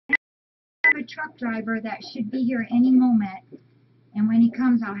a truck driver that should be here any moment. And when he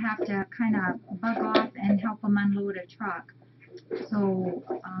comes, I'll have to kind of bug off and help him unload a truck. So,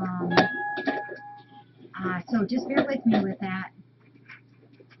 so just bear with me with that.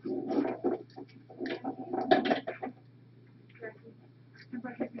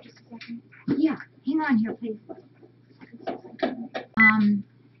 Yeah, hang on here, please.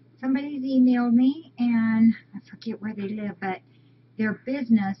 Somebody's emailed me, and I forget where they live, but their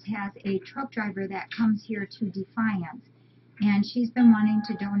business has a truck driver that comes here to Defiance. And she's been wanting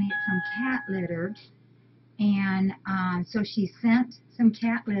to donate some cat litter. And so she sent some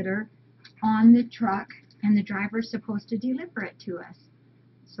cat litter on the truck, and the driver's supposed to deliver it to us.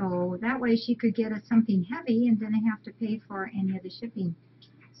 So that way she could get us something heavy and didn't have to pay for any of the shipping.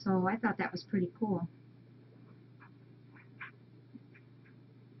 So I thought that was pretty cool.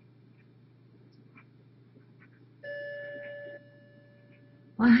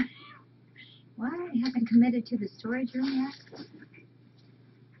 What? What? I haven't committed to the storage room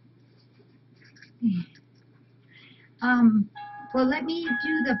yet? Well, let me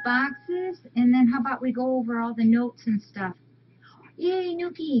do the boxes, and then how about we go over all the notes and stuff. Yay,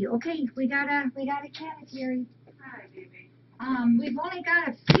 Nuki. Okay, we got a category. Hi, baby. We've only got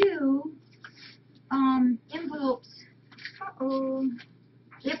a few envelopes. Uh-oh.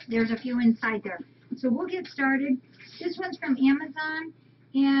 Yep, there's a few inside there. So we'll get started. This one's from Amazon,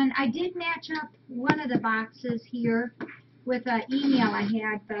 and I did match up one of the boxes here with an email I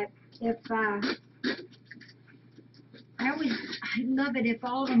had, but if I love it if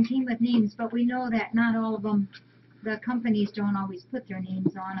all of them came with names, but we know that not all of them, the companies don't always put their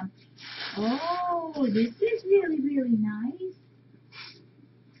names on them. Oh, this is really, really nice.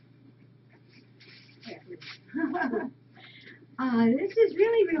 This is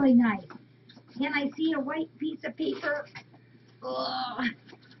really, really nice. And I see a white piece of paper. Oh.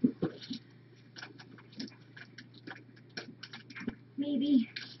 Maybe.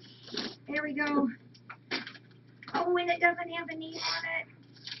 There we go. Oh, and it doesn't have a name on it.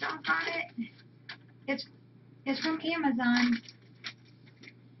 Stop on it. It's from Amazon.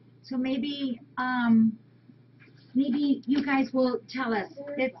 So maybe maybe you guys will tell us.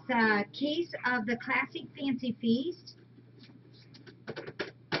 It's a case of the classic Fancy Feast.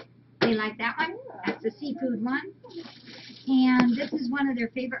 They like that one. That's the seafood one. And this is one of their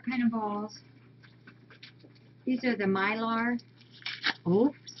favorite kind of balls. These are the Mylar.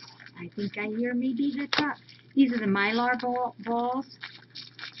 Oops, I think I hear maybe the truck. These are the Mylar balls.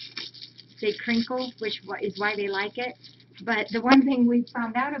 They crinkle, which is why they like it. But the one thing we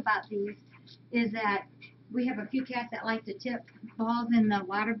found out about these is that we have a few cats that like to tip balls in the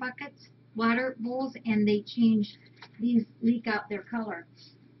water buckets, water bowls, and they change, these leak out their color.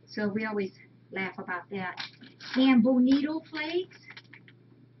 So we always laugh about that. And bonito flakes,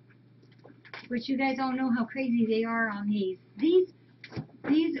 which you guys all know how crazy they are on these. These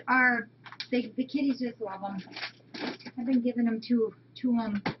are, the kitties just love them. I've been giving them to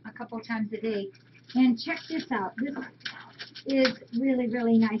them a couple times a day. And check this out. This is really,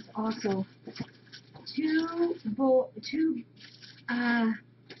 really nice also. Two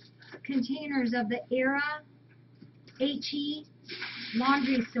containers of the Era HE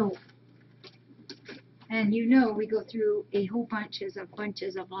laundry soap. And you know we go through a whole bunches of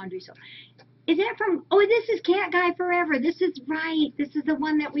laundry soap. Is that from, oh, this is Cat Guy Forever. This is right. This is the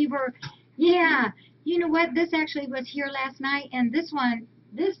one that we were, yeah. You know what? This actually was here last night, and this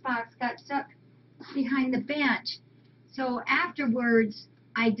box got stuck behind the bench. So afterwards,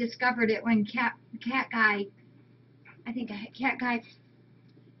 I discovered it when Cat Guy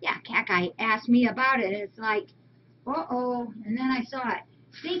asked me about it. It's like, uh-oh, and then I saw it.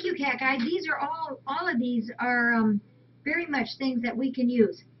 Thank you, Cat Guy. These are all of these are very much things that we can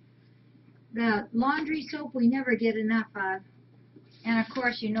use. The laundry soap we never get enough of. And of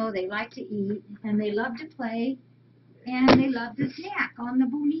course, you know they like to eat, and they love to play, and they love to snack on the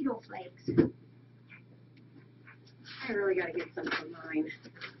bonito flakes. I really got to get some for mine.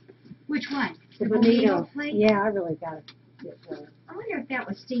 Which one? The bonito flake? Yeah, I really got to get one. I wonder if that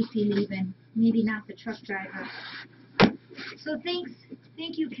was Stacy leaving. Maybe not the truck driver. So thank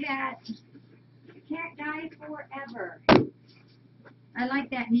you, Cat. Cat Guy Forever. I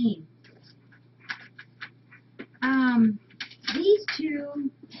like that name. These two,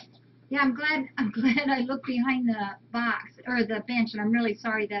 yeah, I'm glad I looked behind the box or the bench, and I'm really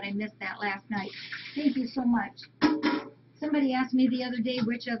sorry that I missed that last night. Thank you so much. Somebody asked me the other day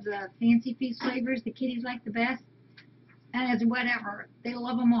which of the Fancy Feast flavors the kitties like the best, and it's whatever. They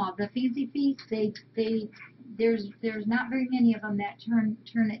love them all. The Fancy Feast, there's not very many of them that turn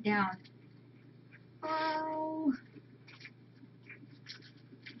it down. Oh,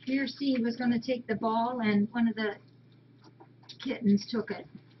 Mercy was going to take the ball, and one of the kittens took it.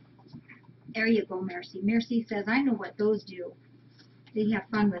 There you go, Mercy. Mercy says, I know what those do. They have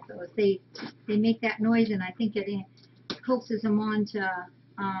fun with those. They make that noise, and I think it coaxes them on to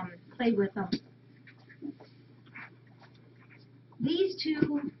play with them. These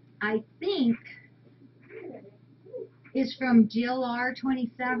two, I think, is from Jill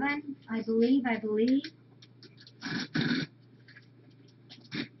R27, I believe.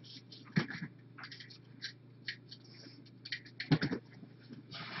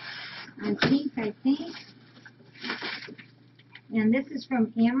 I think. And this is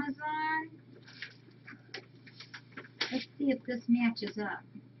from Amazon. Let's see if this matches up.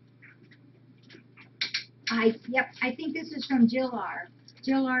 Yep, I think this is from Jill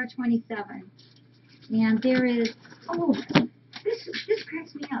R27. And there is, oh, this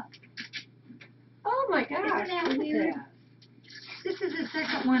cracks me up. Oh my gosh. Isn't that weird? This is the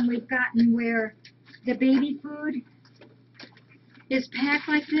second one we've gotten where the baby food is packed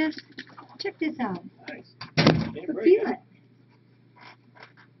like this. Check this out. Nice. Feel it.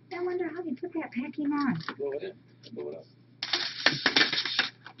 I wonder how they put that packing on. Blow it in. Blow it up.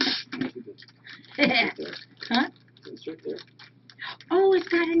 Huh? Insert there. Oh, it's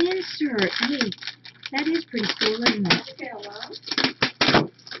got an insert. Hey, that is pretty cool, isn't it?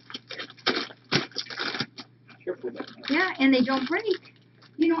 Careful with that. Yeah, and they don't break.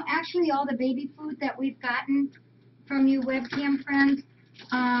 You know, actually, all the baby food that we've gotten from you webcam friends,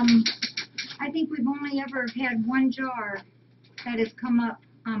 I think we've only ever had one jar that has come up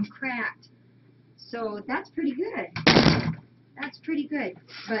cracked. So that's pretty good. That's pretty good.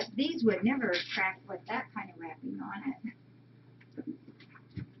 But these would never crack with that kind of wrapping on it.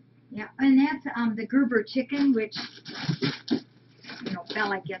 Yeah, and that's the Gerber chicken, which, you know,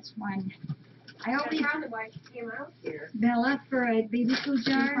 Bella gets one. I always That's probably why she came out here. Bella for a baby food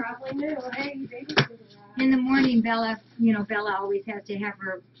She jar. probably knew, hey, baby food arrived. In the morning, Bella, you know, Bella always has to have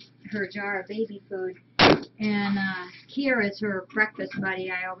her jar of baby food. And Kira is her breakfast buddy,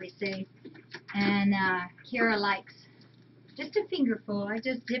 I always say. And Kira likes just a fingerful. I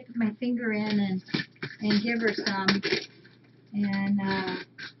just dip my finger in and give her some. And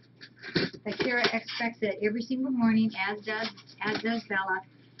but Kira expects it every single morning, as does Bella.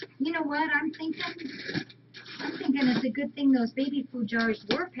 You know what? I'm thinking it's a good thing those baby food jars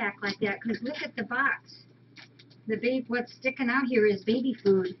were packed like that, because look at the box. What's sticking out here is baby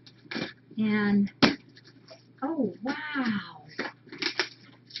food. And oh wow!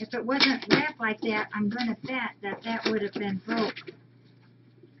 If it wasn't wrapped like that, I'm gonna bet that would have been broke.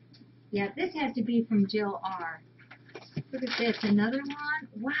 Yeah, this has to be from Jill R. Look at this, another one.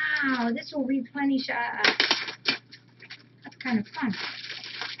 Wow, this will replenish. That's kind of fun.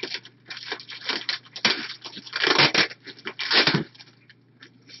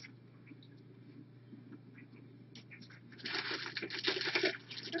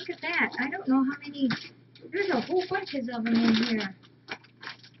 Look at that. I don't know how many. There's a whole bunches of them in here.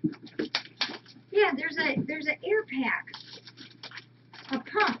 Yeah, there's an air pack. A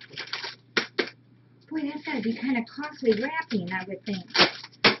pump. Boy, that's got to be kind of costly wrapping, I would think.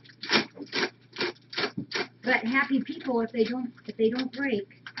 But happy people if they don't break.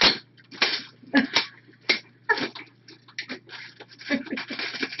 I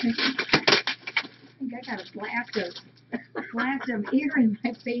think I got a blast of air in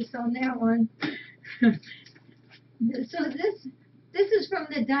my face on that one. So this is from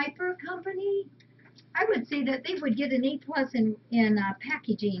the diaper company. I would say that they would get an A+ in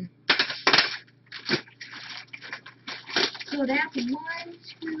packaging. So that's 1,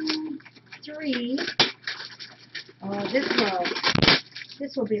 2, 3. Oh,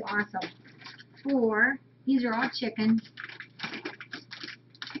 this will be awesome. 4. These are all chicken.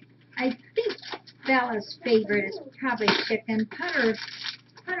 I think Bella's favorite is probably chicken. Putter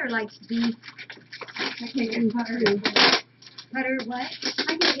likes beef. I can get Putter to get Putter what? I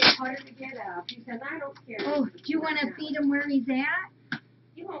can get Putter to get up. He says, I don't care. Oh, do you want to feed him where he's at?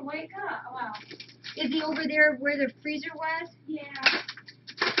 You won't wake up. Oh, well, Is he over there where the freezer was? yeah.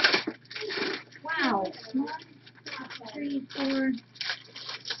 Wow. 1, 3, 4,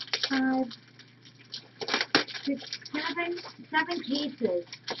 5, 6, 7 cases.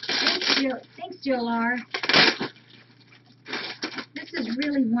 Thanks, Jill R. This is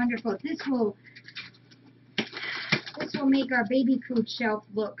really wonderful. This will make our baby food shelf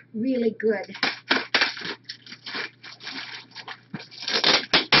look really good.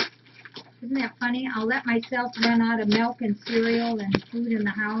 Isn't that funny? I'll let myself run out of milk and cereal and food in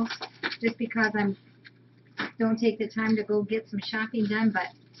the house just because I don't take the time to go get some shopping done, but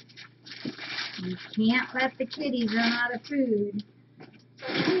you can't let the kitties run out of food. So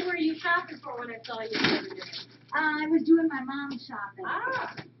Who were you shopping for when I saw you the other day? I was doing my mom's shopping.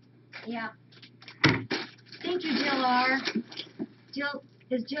 Ah, Yeah. Thank you, Jill R. Jill,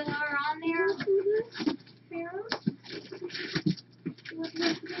 is Jill R on there? Sarah?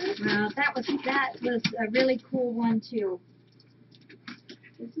 Well, that was a really cool one too.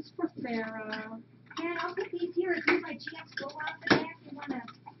 This is for Sarah. And I'll put these here. If you by chance go out the back, you want to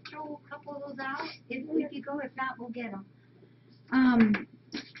throw a couple of those out? If you go, if not, we'll get them.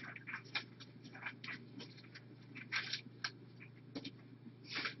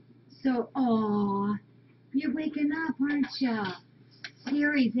 So, aw, you're waking up, aren't ya?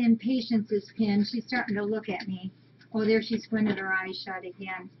 Siri's in Patience's pen. She's starting to look at me. Oh, there she squinted her eyes shut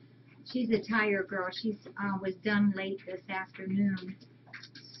again. She's a tired girl. She's was done late this afternoon.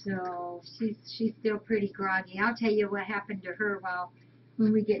 So she's still pretty groggy. I'll tell you what happened to her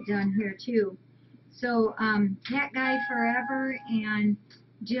when we get done here too. So Cat Guy Forever and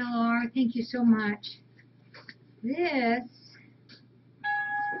Jill R, thank you so much. This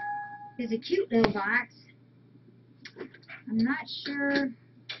is a cute little box. I'm not sure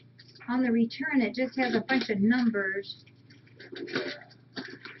on the return it just has a bunch of numbers.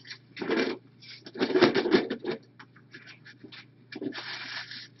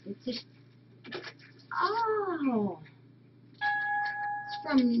 It's just, oh,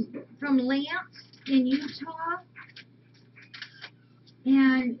 it's from Lance in Utah.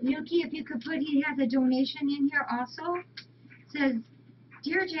 And Yuki, if you could put, he has a donation in here also. It says,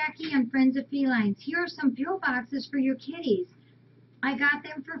 Dear Jackie and friends of felines, here are some pill boxes for your kitties. I got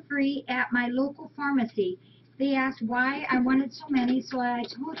them for free at my local pharmacy. They asked why I wanted so many, so I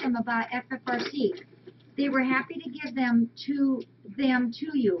told them about FFRC. They were happy to give them to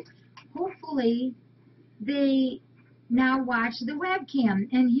you. Hopefully, they now watch the webcam.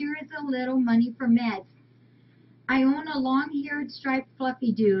 And here is a little money for meds. I own a long-haired striped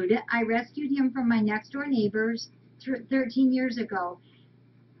fluffy dude. I rescued him from my next-door neighbors 13 years ago.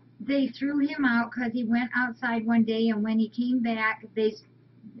 They threw him out because he went outside one day, and when he came back, they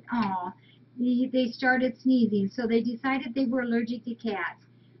started sneezing. So they decided they were allergic to cats.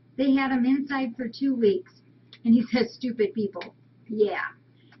 They had him inside for 2 weeks. And he says, stupid people. Yeah.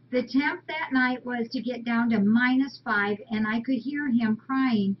 The temp that night was to get down to -5, and I could hear him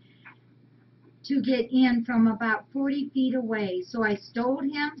crying to get in from about 40 feet away. So I stole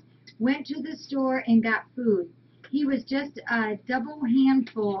him, went to the store, and got food. He was just a double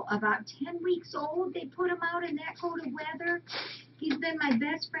handful, about 10 weeks old. They put him out in that cold of weather. He's been my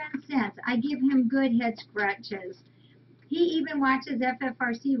best friend since. I give him good head scratches. He even watches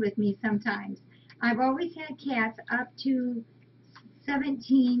FFRC with me sometimes. I've always had cats up to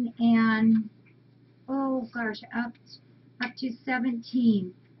 17 and, oh gosh, up to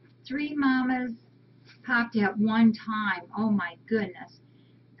 17. 3 mamas popped at one time. Oh my goodness.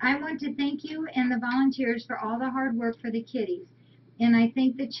 I want to thank you and the volunteers for all the hard work for the kitties. And I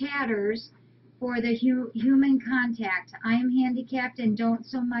thank the chatters for the human contact. I am handicapped and don't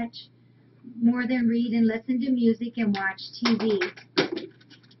so much more than read and listen to music and watch TV.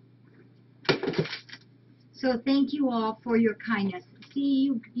 So thank you all for your kindness.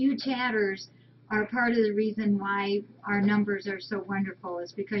 See, you chatters are part of the reason why our numbers are so wonderful,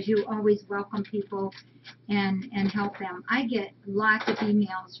 is because you always welcome people and help them. I get lots of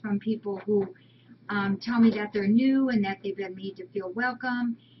emails from people who tell me that they're new and that they've been made to feel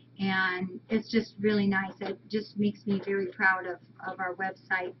welcome, and it's just really nice. It just makes me very proud of our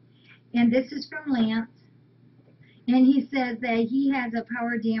website. And this is from Lance, and he says that he has a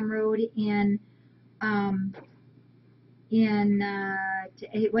power dam road in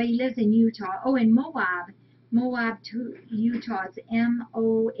well, he lives in Utah. Oh, in Moab to Utah. It's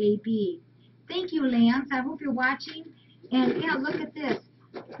Moab. Thank you, Lance. I hope you're watching. And yeah, look at this.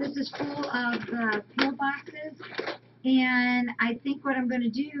 This is full of pill boxes. And I think what I'm going to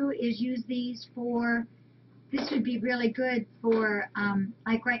do is use these for, this would be really good for,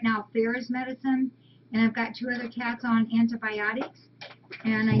 like right now, Farrah's medicine. And I've got 2 other cats on antibiotics.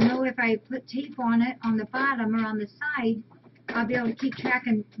 And I know if I put tape on it on the bottom or on the side, I'll be able to keep track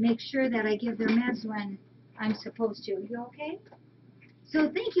and make sure that I give their meds when I'm supposed to. You okay? So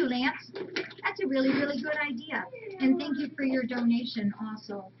thank you, Lance. That's a really, really good idea. And thank you for your donation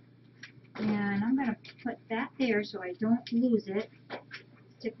also. And I'm going to put that there so I don't lose it.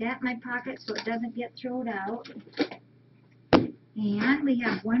 Stick that in my pocket so it doesn't get thrown out. And we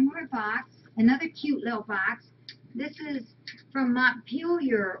have one more box, another cute little box. This is from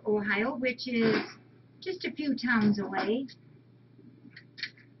Montpelier, Ohio, which is just a few towns away.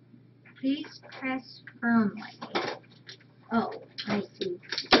 Please press firmly. Oh, I see.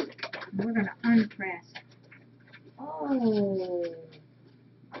 We're going to unpress. Oh,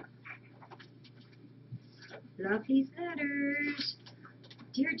 Love these letters.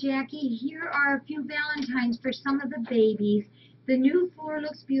 Dear Jackie, here are a few Valentines for some of the babies. The new floor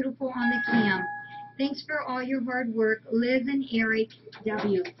looks beautiful on the cam. Thanks for all your hard work. Liz and Eric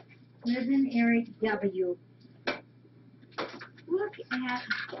W. Liz and Eric W. Look at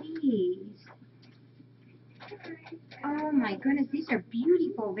these. Oh my goodness, these are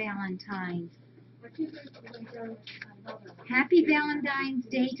beautiful Valentines. Happy Valentine's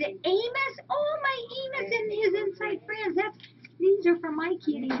Day to Amos. Oh, my Amos and his inside friends. These are for my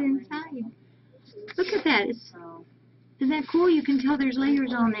kitties inside. Look at that. Isn't that cool? You can tell there's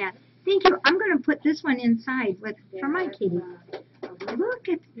layers on that. Thank you. I'm going to put this one inside for my kitties. Look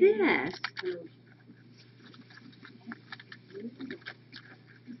at this.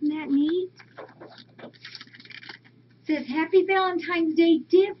 Isn't that neat? It says Happy Valentine's Day,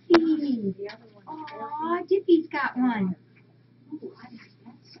 Diffie. Aw, Diffie's got one.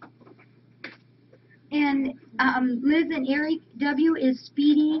 And Liz and Eric W is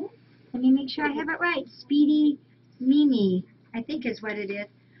Speedy. Let me make sure I have it right. Speedy Mimi, I think is what it is.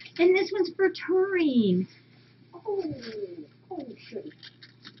 And this one's for Turing.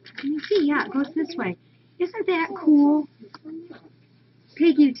 Let me see. Yeah, it goes this way. Isn't that cool?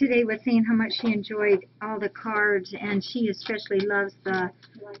 Peggy today was saying how much she enjoyed all the cards, and she especially loves the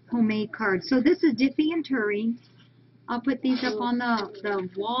homemade cards. So this is Diffie and Turing. I'll put these up on the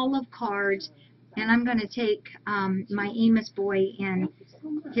wall of cards, and I'm going to take my Amos boy and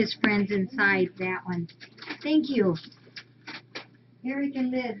his friends inside that one. Thank you. Eric and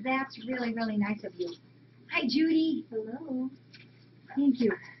Liz, that's really, really nice of you. Hi, Judy. Hello. Thank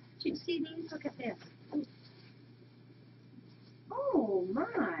you. Did you see these? Look at this. Oh,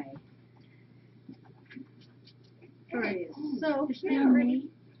 my. That is so pretty.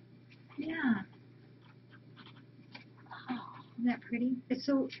 Yeah. Oh, isn't that pretty? It's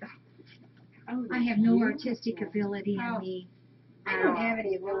so. Oh, I have no artistic ability in me. I don't have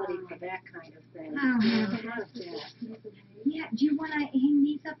any ability for that kind of thing. I don't have it. Yeah. Do you want to hang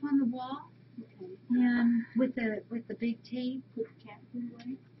these up on the wall? Okay. And with the big tape? Put the cat food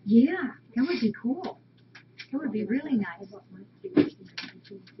away? Yeah, that would be cool. That would be really nice.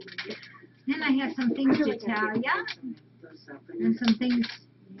 Then I have some things to tell ya, and some things,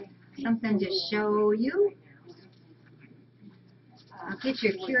 something to show you. I'll get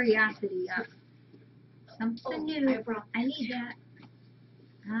your curiosity up. Something new. I need that.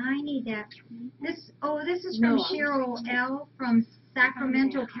 I need that. This is from Cheryl L. from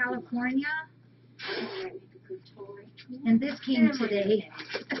Sacramento, California. And this came today,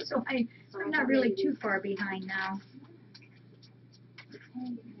 so I'm not really too far behind now.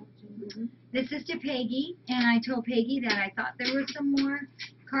 This is to Peggy, and I told Peggy that I thought there were some more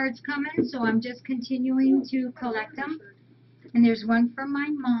cards coming, so I'm just continuing to collect them. And there's one from my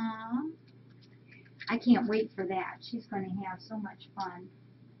mom. I can't wait for that. She's going to have so much fun.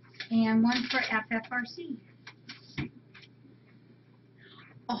 And one for FFRC.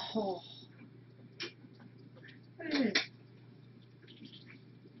 Oh. What is it?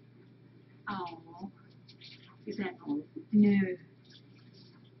 Oh. Is that all? No.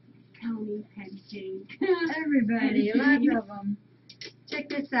 County pancake. Everybody, lots of them. Check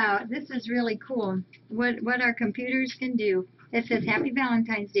this out. This is really cool. What our computers can do. It says Happy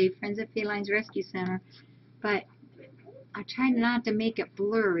Valentine's Day, Friends of Felines Rescue Center. But I try not to make it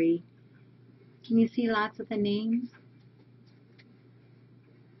blurry. Can you see lots of the names?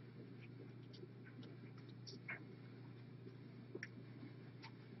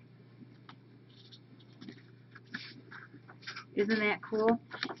 Isn't that cool?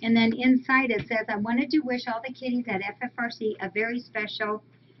 And then inside it says, I wanted to wish all the kitties at FFRC a very special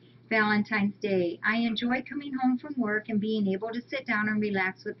Valentine's Day. I enjoy coming home from work and being able to sit down and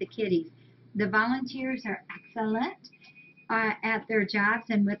relax with the kitties. The volunteers are excellent at their jobs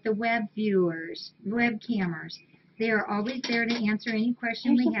and with the webcamers. They are always there to answer any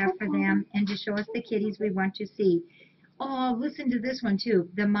question we have for them and to show us the kitties we want to see. Oh, listen to this one too.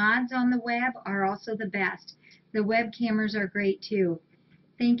 The mods on the web are also the best. The webcamers are great too.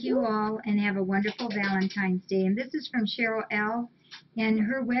 Thank you all and have a wonderful Valentine's Day. And this is from Cheryl L. And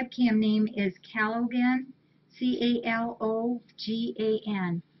her webcam name is Calogan, C-A-L-O-G-A-N.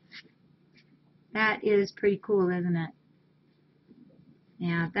 That is pretty cool, isn't it?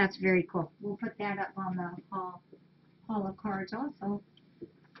 Yeah, that's very cool. We'll put that up on the hall of cards also.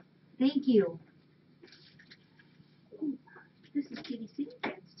 Thank you. This is Kitty City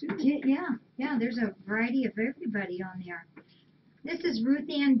Cats, too. Yeah, there's a variety of everybody on there. This is Ruth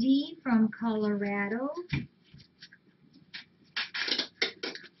Ann D. from Colorado.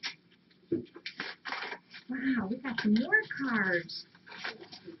 Wow, we got some more cards.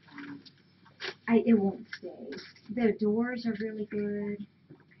 It won't stay. The doors are really good.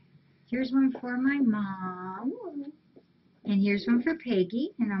 Here's one for my mom. And here's one for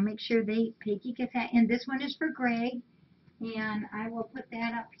Peggy. And I'll make sure Peggy gets that. And this one is for Greg. And I will put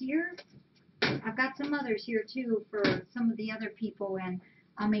that up here. I've got some others here too for some of the other people. And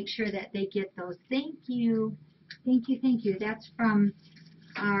I'll make sure that they get those. Thank you. Thank you, thank you. That's from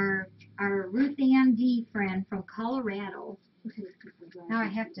our Ruth Ann D friend from Colorado. Now I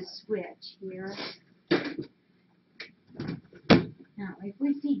have to switch here. Now, if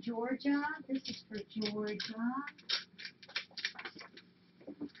we see Georgia, this is for Georgia.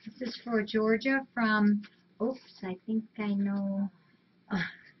 This is for Georgia from, oops, I think I know.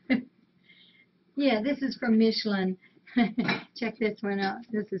 Yeah, this is from Michelin. Check this one out.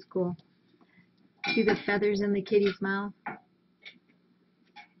 This is cool. See the feathers in the kitty's mouth?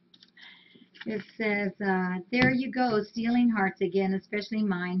 It says, there you go, stealing hearts again, especially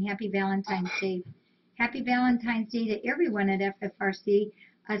mine. Happy Valentine's Day. Happy Valentine's Day to everyone at FFRC.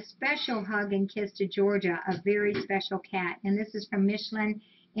 A special hug and kiss to Georgia, a very special cat. And this is from Michelin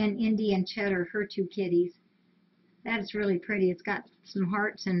and Indy and Cheddar, her two kitties. That is really pretty. It's got some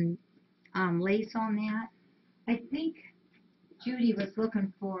hearts and lace on that. I think Judy was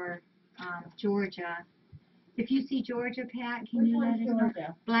looking for Georgia. If you see Georgia, Pat, can you let us know?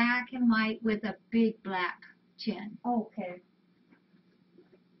 Black and white with a big black chin. Okay.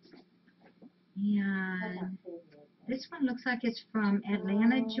 And this one looks like it's from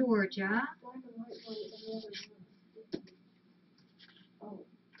Atlanta, Georgia.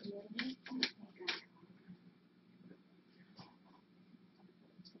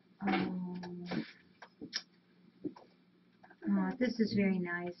 Oh, this is very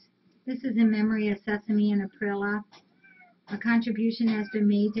nice. This is in memory of Sesame and Aprilla. A contribution has been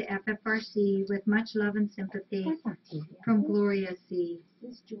made to FFRC with much love and sympathy from Gloria C. Is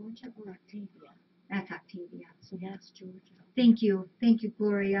this Georgia or Octavia? That's Octavia. So that's Georgia. Thank you. Thank you,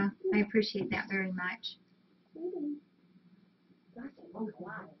 Gloria. I appreciate that very much.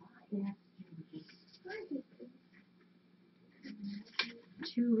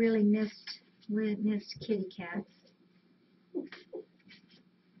 Two really missed kitty cats.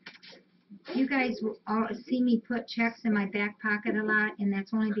 You guys will all see me put checks in my back pocket a lot, and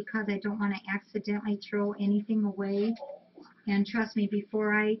that's only because I don't want to accidentally throw anything away. And trust me,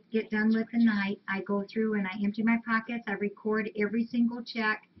 before I get done with the night, I go through and I empty my pockets, I record every single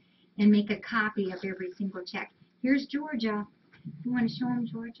check, and make a copy of every single check. Here's Georgia. You want to show them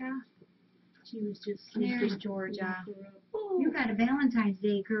Georgia? She was just There's Georgia. You got a Valentine's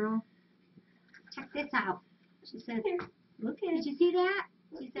Day, girl. Check this out. She says, Look at did you see that?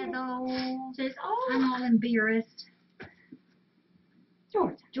 She says, I'm all embarrassed.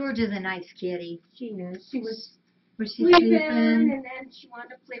 Georgia. Georgia's a nice kitty. She is. She was she sleeping, sleeping? and then she wanted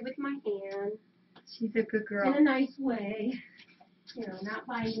to play with my hand She's a good girl. in a nice way. You know, not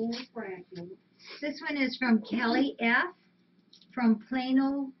biting and scratching. This one is from Kelly F. from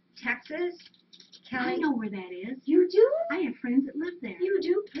Plano, Texas. Kelly, I know where that is. you do? I have friends that live there. You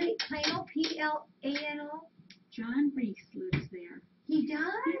do? Plano, P-L-A-N-O? John Reese lives there. He does?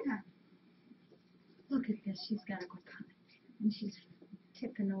 Yeah. Look at this. She's got a good time. And she's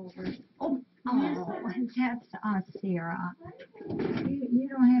tipping over. Oh, that's Sarah. You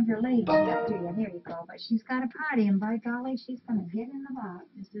don't have your legs yet, do you? There you go. But she's got a potty, and by golly, she's going to get in the box.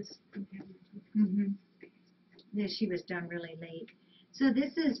 Is this? Mm-hmm. Yeah, she was done really late. So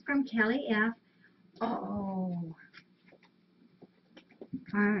this is from Kelly F. Oh.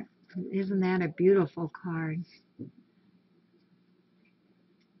 Isn't that a beautiful card?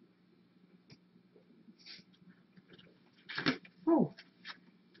 Oh.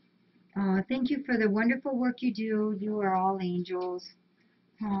 Thank you for the wonderful work you do. You are all angels.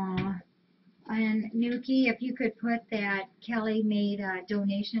 And Nuki, if you could put that Kelly made a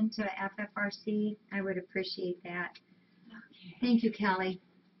donation to FFRC, I would appreciate that. Okay. Thank you, Kelly.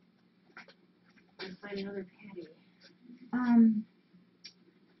 Let's find another patty.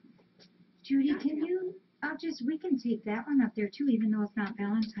 Judy, can you, we can take that one up there too, even though it's not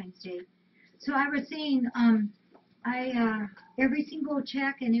Valentine's Day. So I was saying, every single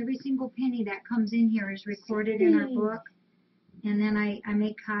check and every single penny that comes in here is recorded in our book. And then I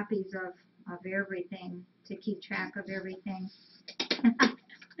make copies of everything to keep track of everything.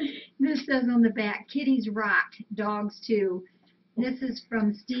 This says on the back, kitties rock, dogs too. This is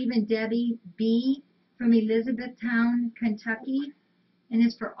from Steve and Debbie B. from Elizabethtown, Kentucky. And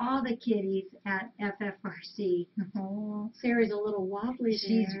it's for all the kitties at FFRC. Oh, Sarah's a little wobbly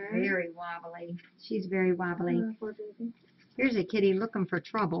she's there. very wobbly. She's very wobbly. Poor baby. Here's a kitty looking for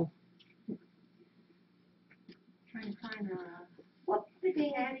trouble. Trying to find a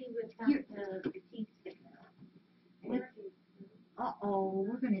patty without the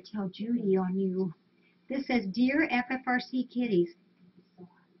going to tell Judy on you. This says, Dear FFRC kitties,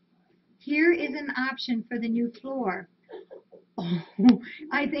 here is an option for the new floor. Oh,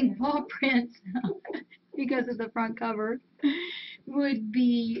 I think paw prints, because of the front cover, would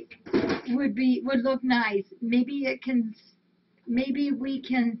look nice. Maybe we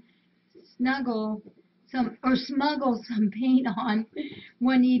can smuggle some paint on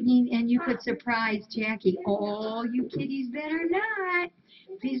one evening, and you could surprise Jackie. Oh, you kitties better not.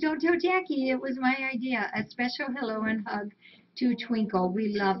 Please don't tell Jackie it was my idea. A special hello and hug to Twinkle.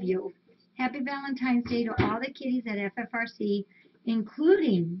 We love you. Happy Valentine's Day to all the kitties at FFRC,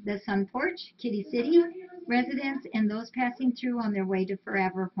 including the Sun Porch, Kitty City residents, and those passing through on their way to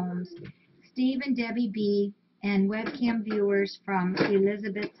forever homes. Steve and Debbie B. and webcam viewers from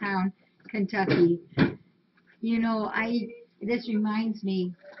Elizabethtown, Kentucky. You know, this reminds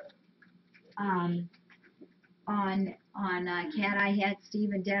me, on a cat I had,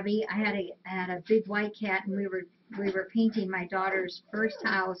 Steve and Debbie. I had a big white cat, and we were painting my daughter's first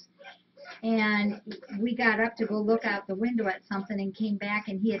house, and we got up to go look out the window at something and came back,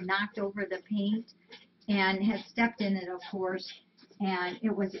 and he had knocked over the paint and had stepped in it, of course, and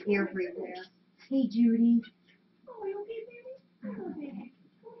it was everywhere. Hey, Judy. Oh, you okay, baby? Okay.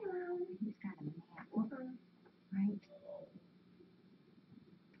 He's got a mat, right?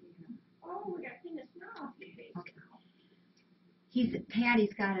 Oh, we got to clean the snow off, baby. Okay.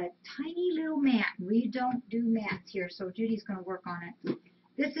 Patty's got a tiny little mat. We don't do mats here, so Judy's going to work on it.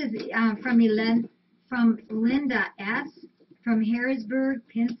 This is from Linda S. from Harrisburg,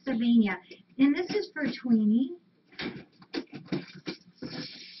 Pennsylvania. And this is for Tweenie.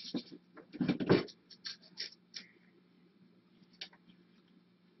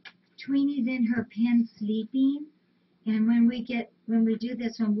 Tweenie's in her pen sleeping. And when we do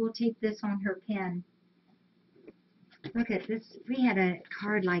this one, we'll take this on her pen. Look at this. We had a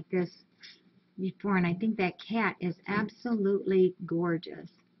card like this before, and I think that cat is absolutely gorgeous.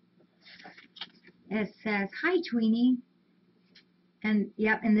 It says, Hi, Tweenie. And,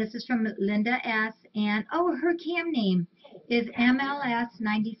 yep, and this is from Linda S. And, oh, her cam name is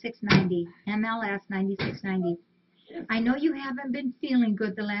MLS9690. MLS9690. I know you haven't been feeling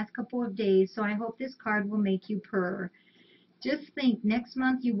good the last couple of days, so I hope this card will make you purr. Just think, next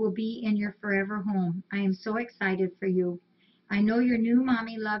month you will be in your forever home. I am so excited for you. I know your new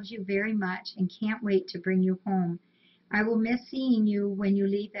mommy loves you very much and can't wait to bring you home. I will miss seeing you when you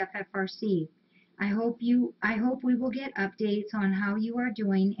leave FFRC. I hope we will get updates on how you are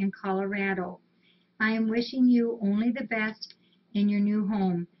doing in Colorado. I am wishing you only the best in your new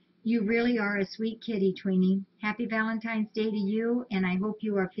home. You really are a sweet kitty, Tweenie. Happy Valentine's Day to you, and I hope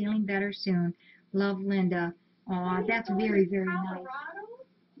you are feeling better soon. Love, Linda. Aw, that's very, very nice. Colorado?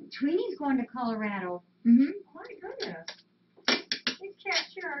 Tweenie's going to Colorado. My goodness. These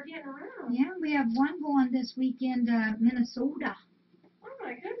cats sure are getting around. Yeah, we have one going this weekend, Minnesota. Oh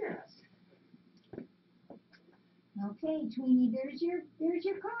my goodness. Okay, Tweenie, there's your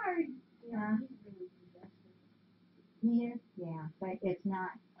card. Yeah. He is? Yeah, but it's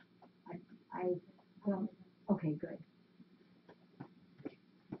not. I don't. Okay, good.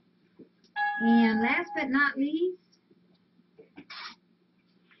 And last but not least,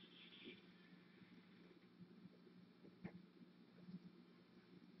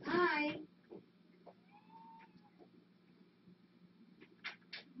 hi.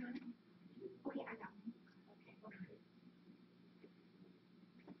 Okay, I got one.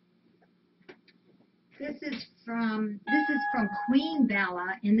 This is from Queen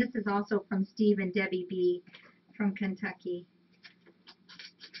Bella, and this is also from Steve and Debbie B. from Kentucky.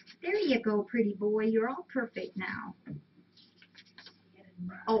 There you go, pretty boy. You're all perfect now.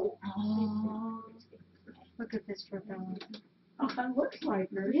 Oh, look at this for Bella. Oh, that looks like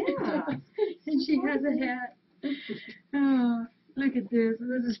her. Yeah, and she has a hat. Oh, look at this.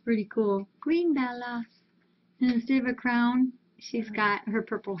 This is pretty cool. Queen Bella. And instead of a crown, she's got her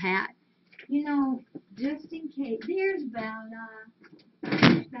purple hat. You know, just in case. There's Bella.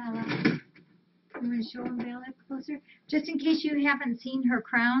 There's Bella. You want to show them Bella closer? Just in case you haven't seen her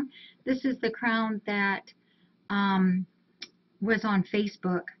crown, this is the crown that was on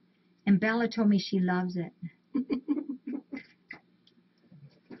Facebook. And Bella told me she loves it.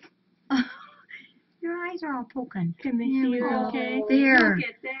 Your eyes are all poking. Can they There see we it go. okay? There. Look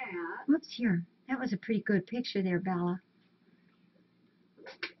at that. Whoops, here. That was a pretty good picture there, Bella.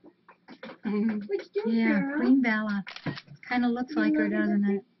 What you doing, Yeah, girl? Queen Bella. Kind of looks like her, doesn't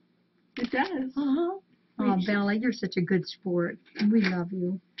it? It does. Uh-huh. Oh, Bella, you're such a good sport. We love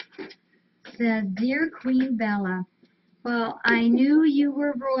you. Says, Dear Queen Bella, well, I knew you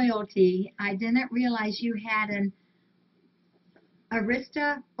were royalty. I didn't realize you had an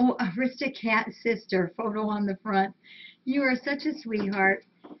Aristocat sister photo on the front. You are such a sweetheart.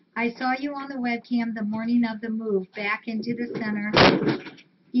 I saw you on the webcam the morning of the move back into the center,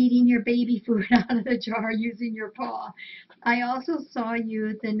 eating your baby food out of the jar using your paw. I also saw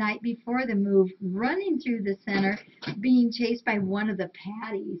you the night before the move running through the center, being chased by one of the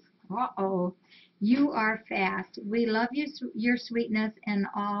patties. Uh-oh. You are fast. We love you, your sweetness and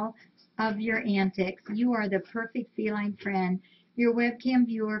all of your antics. You are the perfect feline friend. Your webcam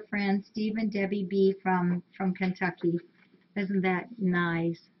viewer friend, Steve and Debbie B. from Kentucky. Isn't that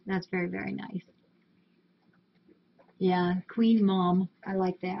nice? That's very, very nice. Yeah, Queen Mom. I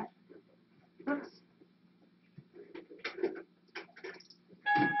like that. Oops.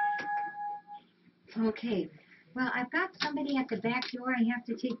 Okay. Well, I've got somebody at the back door I have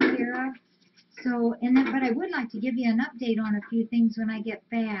to take care of. So, but I would like to give you an update on a few things when I get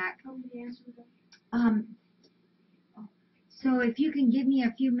back. So if you can give me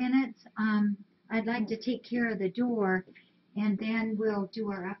a few minutes, I'd like to take care of the door, and then we'll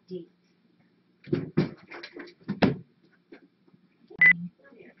do our updates.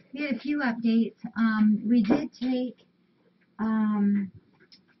 We had a few updates. We did take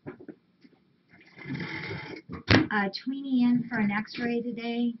Tweenie in for an x-ray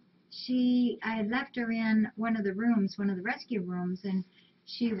today. I had left her in one of the rooms, one of the rescue rooms, and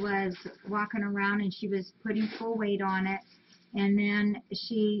she was walking around and she was putting full weight on it. And then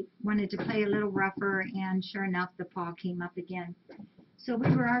she wanted to play a little rougher, and sure enough, the paw came up again. So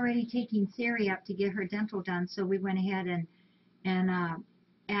we were already taking Sari up to get her dental done, so we went ahead and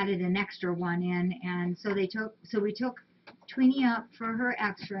added an extra one in. And so we took Tweenie up for her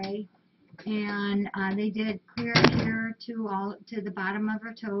x-ray, and they did clear here to the bottom of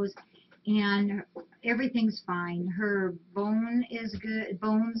her toes, and everything's fine. Her bone is good,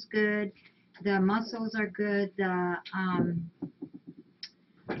 bone's good, the muscles are good, the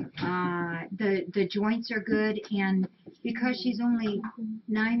joints are good, and because she's only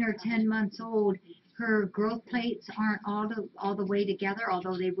 9 or 10 months old, her growth plates aren't all the way together,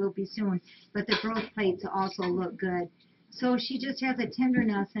 although they will be soon, but the growth plates also look good. So she just has a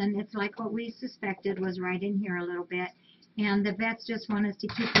tenderness, and it's like what we suspected was right in here a little bit. And the vets just want us to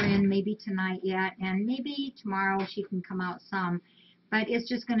keep her in maybe tonight yet, and maybe tomorrow she can come out some. But it's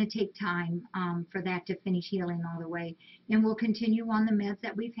just going to take time for that to finish healing all the way. And we'll continue on the meds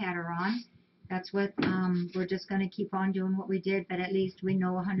that we've had her on. That's what we're just going to keep on doing what we did, but at least we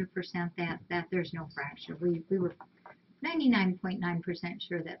know 100% that there's no fracture. We were 99.9%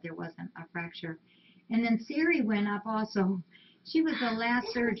 sure that there wasn't a fracture. And then Sari went up also. She was the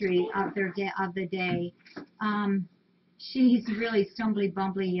last surgery of the day. She's really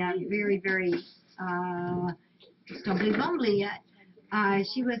stumbly-bumbly yet, very, very stumbly-bumbly yet.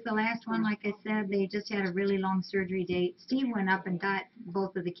 She was the last one, like I said. They just had a really long surgery date. Steve went up and got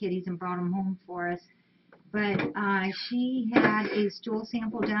both of the kitties and brought them home for us. But she had a stool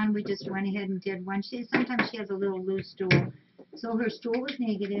sample done. We just went ahead and did one. Sometimes she has a little loose stool. So her stool was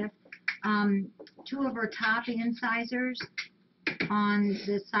negative. 2 of her top incisors on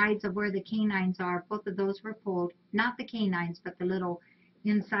the sides of where the canines are, both of those were pulled. Not the canines, but the little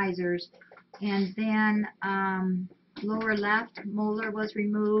incisors. And then lower left molar was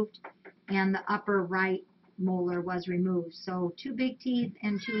removed, and the upper right molar was removed. So 2 big teeth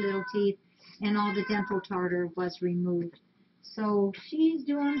and 2 little teeth, and all the dental tartar was removed. So she's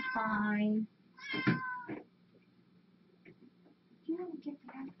doing fine.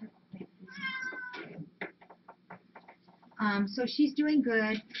 So she's doing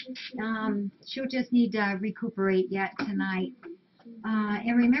good. She'll just need to recuperate yet tonight.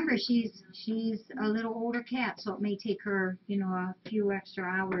 And remember, she's a little older cat, so it may take her, a few extra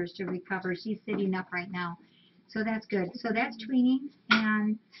hours to recover. She's sitting up right now, so that's good. So that's Tweenie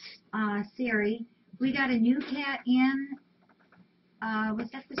and Sari. We got a new cat in. Was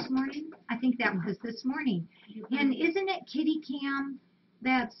that this morning? I think that was this morning. And isn't it Kitty Cam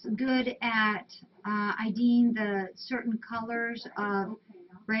that's good at IDing the certain colors of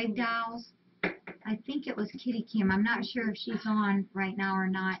rag dolls? I think it was Kitty Cam. I'm not sure if she's on right now or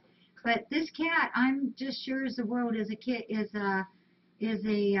not. But this cat, I'm just sure as the world is a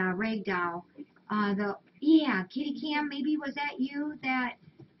rag doll. Yeah, Kitty Cam. Maybe was that you that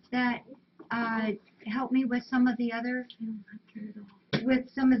helped me with some of the other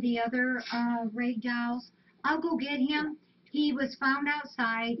rag dolls? I'll go get him. He was found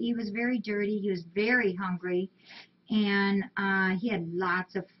outside. He was very dirty. He was very hungry, and he had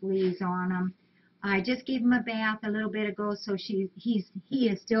lots of fleas on him. I just gave him a bath a little bit ago, so he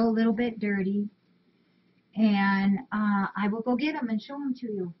is still a little bit dirty. And I will go get him and show him to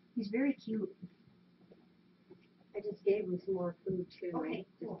you. He's very cute. I just gave him some more food too. Okay,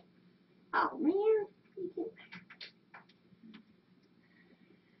 cool. Oh man.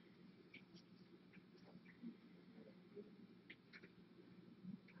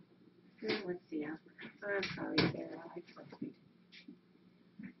 Let's see. I'm sorry, Sarah. I tried.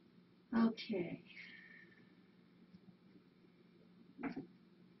 Okay.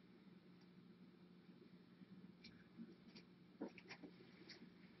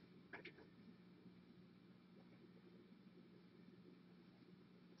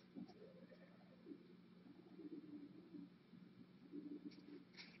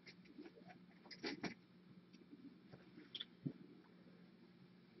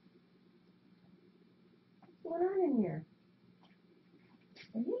 What's going on in here?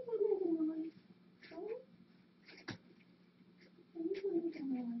 Are you making noise? Are you making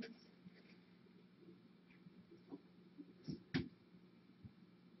noise?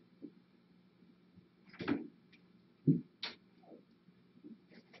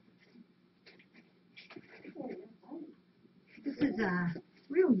 This is a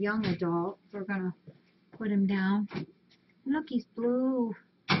real young adult. We're gonna put him down. Look, he's blue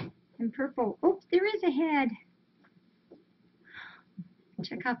and purple. Oh, there is a head.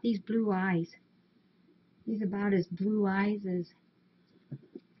 Check out these blue eyes. He's about as blue eyes as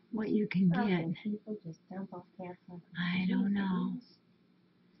what you can get. People just dump off cats like I don't know.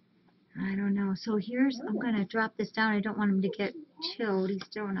 I don't know. So here's, I'm going to drop this down. I don't want him to get chilled. He's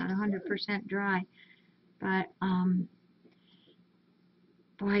still not 100% dry. But,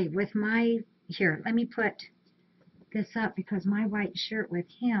 boy, with my, here, let me put this up because my white shirt with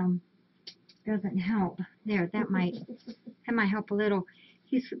him doesn't help. There, that might help a little.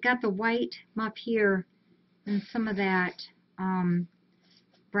 He's got the white up here and some of that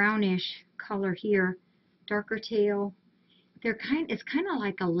brownish color here, darker tail. It's kind of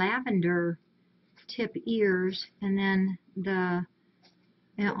like a lavender tip ears, and then the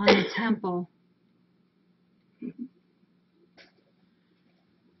on the temple.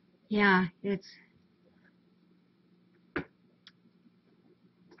 Yeah, it's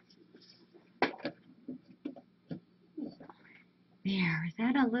there. Is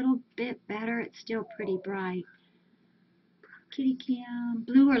that a little bit better? It's still pretty bright. Kitty Cam,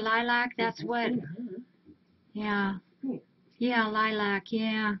 blue or lilac? That's what. Yeah. Yeah, lilac.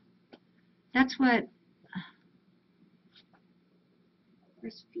 Yeah. That's what.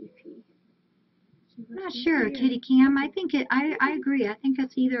 Where's Fifi? I'm not sure, Kitty Cam. I think it. I agree. I think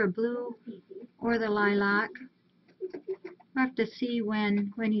it's either a blue or the lilac. We'll have to see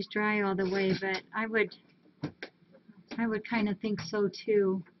when he's dry all the way, but I would kind of think so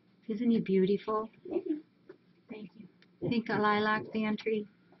too. Isn't he beautiful? Thank you. Think a lilac pantry.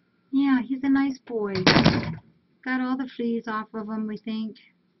 Yeah, he's a nice boy. Got all the fleas off of him, we think.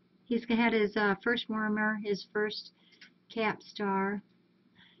 He's had his first wormer, his first cap star.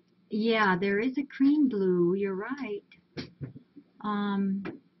 Yeah, there is a cream blue. You're right.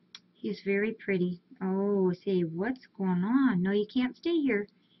 He's very pretty. Oh, say, what's going on? No, you can't stay here.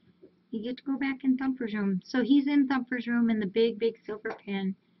 You get to go back in Thumper's room. So he's in Thumper's room in the big, big silver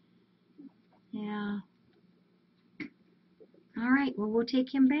pen. Yeah. All right, well, we'll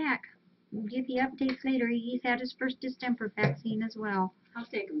take him back. We'll give you updates later. He's had his first distemper vaccine as well. I'll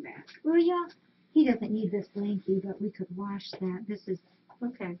take him back. Well, yeah. He doesn't need this blankie, but we could wash that. This is,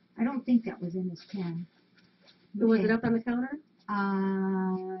 Okay. I don't think that was in his pen. Was it up on the counter?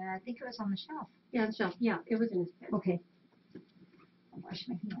 I think it was on the shelf. Yeah, the shelf. Yeah, it was in his pen. Okay. I'll wash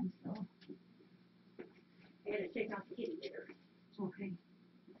my hands, though. I had to take off the kitty litter. Okay.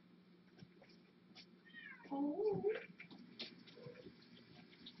 Oh.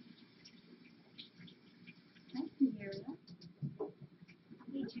 Hi, Sierra.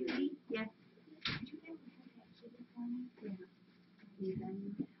 Hey, Judy. Yes. Did you ever have that kitty for me? Yeah.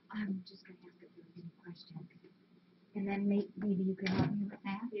 Even. I'm just going to ask if there's any questions. And then maybe you can help me with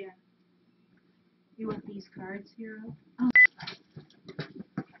that? Yeah. You want these cards here? Oh.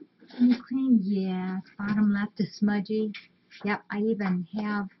 Can you clean? Yes. Bottom left is smudgy. Yep, I even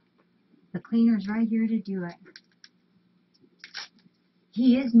have the cleaners right here to do it.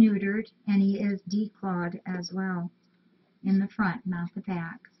 He is neutered, and he is declawed as well. In the front, not the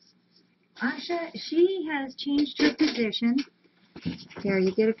back. Asha, she has changed her position. There,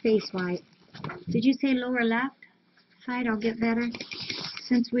 you get a face wipe. Did you say lower left side? I'll get better.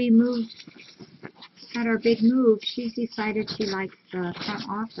 Since we had our big move, she's decided she likes the front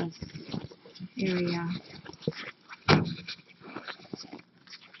office area.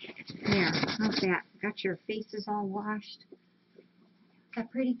 There, how's that? Got your faces all washed? Is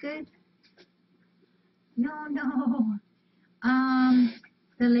that pretty good? No.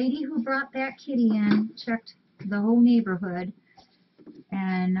 The lady who brought that kitty in checked whole neighborhood.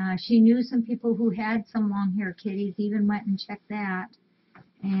 And she knew some people who had some long-haired kitties, even went and checked that.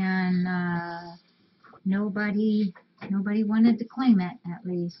 And nobody wanted to claim it, at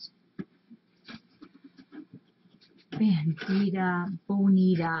least. Bandita,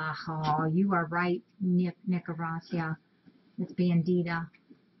 Bonita. Oh, you are right, Nicaragua. It's Bandita.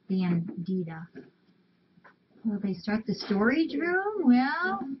 Bandita. Will they start the storage room?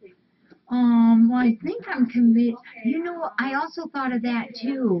 Well, I think I'm convinced. You know, I also thought of that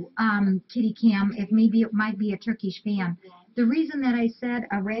too, Kitty Cam, if maybe it might be a Turkish fan. The reason that I said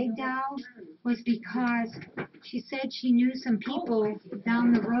a rag doll was because she said she knew some people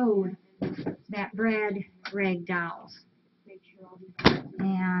down the road that bred rag dolls.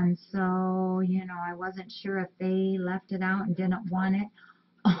 And so, you know, I wasn't sure if they left it out and didn't want it.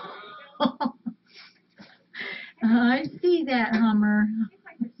 I see that, Hummer.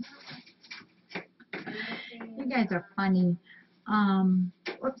 You guys are funny.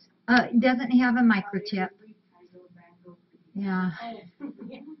 Whoops. It doesn't have a microchip. Yeah.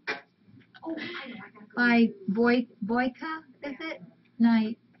 By Boyka, is it?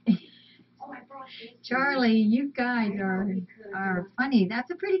 Night. Charlie, you guys are funny. That's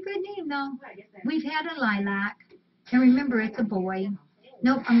a pretty good name, though. We've had a lilac. And remember, it's a boy.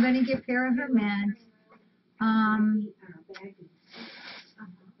 Nope, I'm going to give Farrah her meds.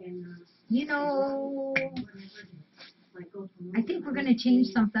 You know, I think we're going to change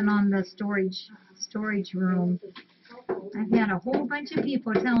something on the storage room. I've had a whole bunch of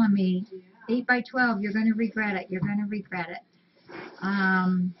people telling me, 8 by 12, you're going to regret it. You're going to regret it.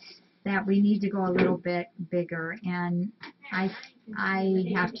 That we need to go a little bit bigger, and I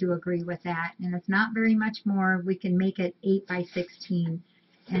have to agree with that. And it's not very much more. We can make it 8 by 16,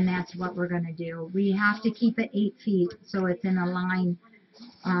 and that's what we're going to do. We have to keep it 8 feet so it's in a line.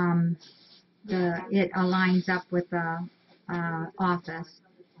 It aligns up with the office.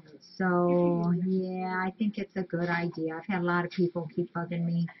 So yeah, I think it's a good idea. I've had a lot of people keep bugging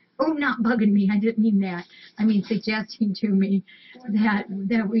me. Oh, not bugging me. I didn't mean that. I mean suggesting to me that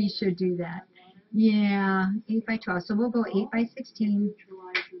we should do that. Yeah, 8 by 12. So we'll go 8 by 16.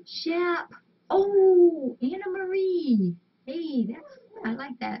 Shep. Oh, Anna Marie. Hey, I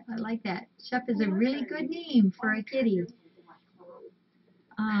like that. I like that. Shep is a really good name for a kitty.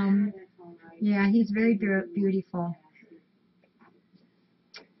 Yeah, he's very beautiful.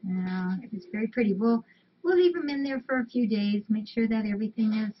 Yeah, it's very pretty. We'll leave him in there for a few days. Make sure that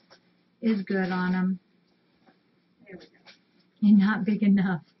everything is good on him. There we go. And not big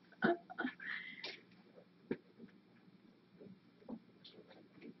enough.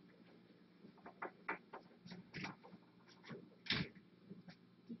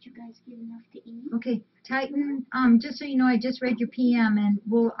 Did you guys get enough to eat? Okay, Titan. Just so you know, I just read your PM, and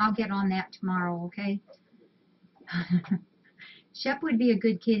I'll get on that tomorrow. Okay. Shep would be a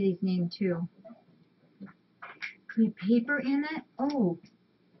good kitty's name too. Put paper in it? Oh,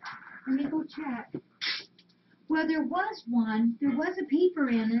 let me go check. Well, there was one. There was a paper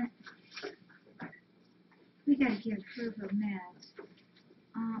in it. We gotta give her meds.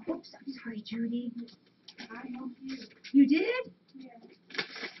 Oops, I'm sorry, Judy. I helped you. You did? Yeah.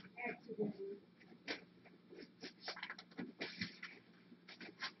 Accidentally.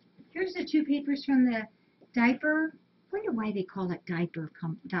 Here's the 2 papers from the diaper. I wonder why they call it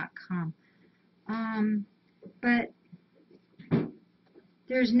diaper.com. But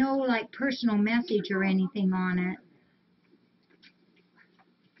there's no like personal message or anything on it.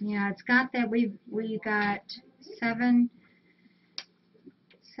 Yeah, it's got that we got seven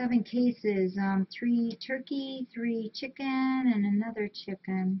cases. 3 turkey, 3 chicken, and another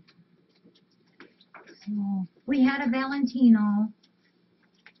chicken. So we had a Valentino.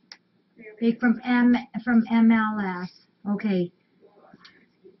 Big from MLS. Okay.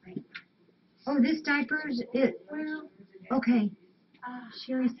 Oh, this diaper's it. Okay.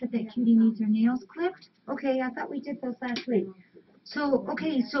 Sherry said that Cutie needs her nails clipped. Okay, I thought we did those last week. So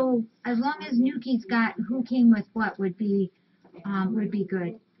okay, so as long as Nuki's got who came with what would be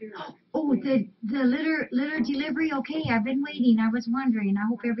good. Oh, the litter delivery. Okay, I've been waiting. I was wondering. I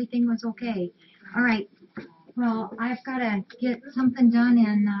hope everything was okay. All right. Well, I've got to get something done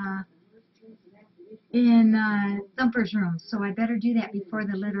in Thumper's room, so I better do that before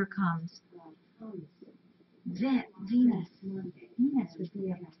the litter comes. Venus would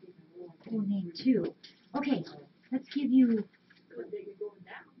be a cool name too. Okay, let's give you.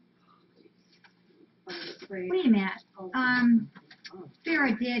 Wait a minute.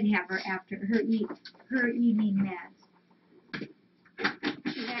 Farrah did have her after her evening meds.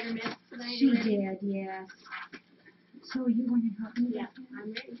 She had her meds tonight. She did, yes. So you want to help me? Yeah,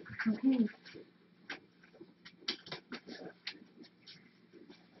 I'm ready. Okay.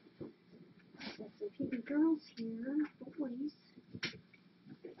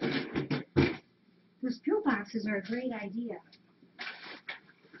 pillboxes are a great idea.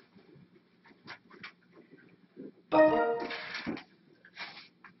 Mine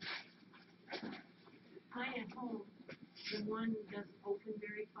at home, the one doesn't open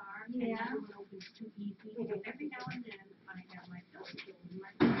very far, and the Yeah. other one opens too easy. So every now and then, I have my pillow filled in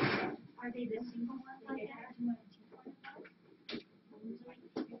my. Are they the single ones like that? Do you want to take one of those?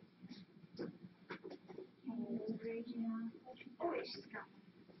 Oh, she's got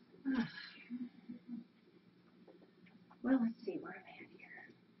one. Well, let's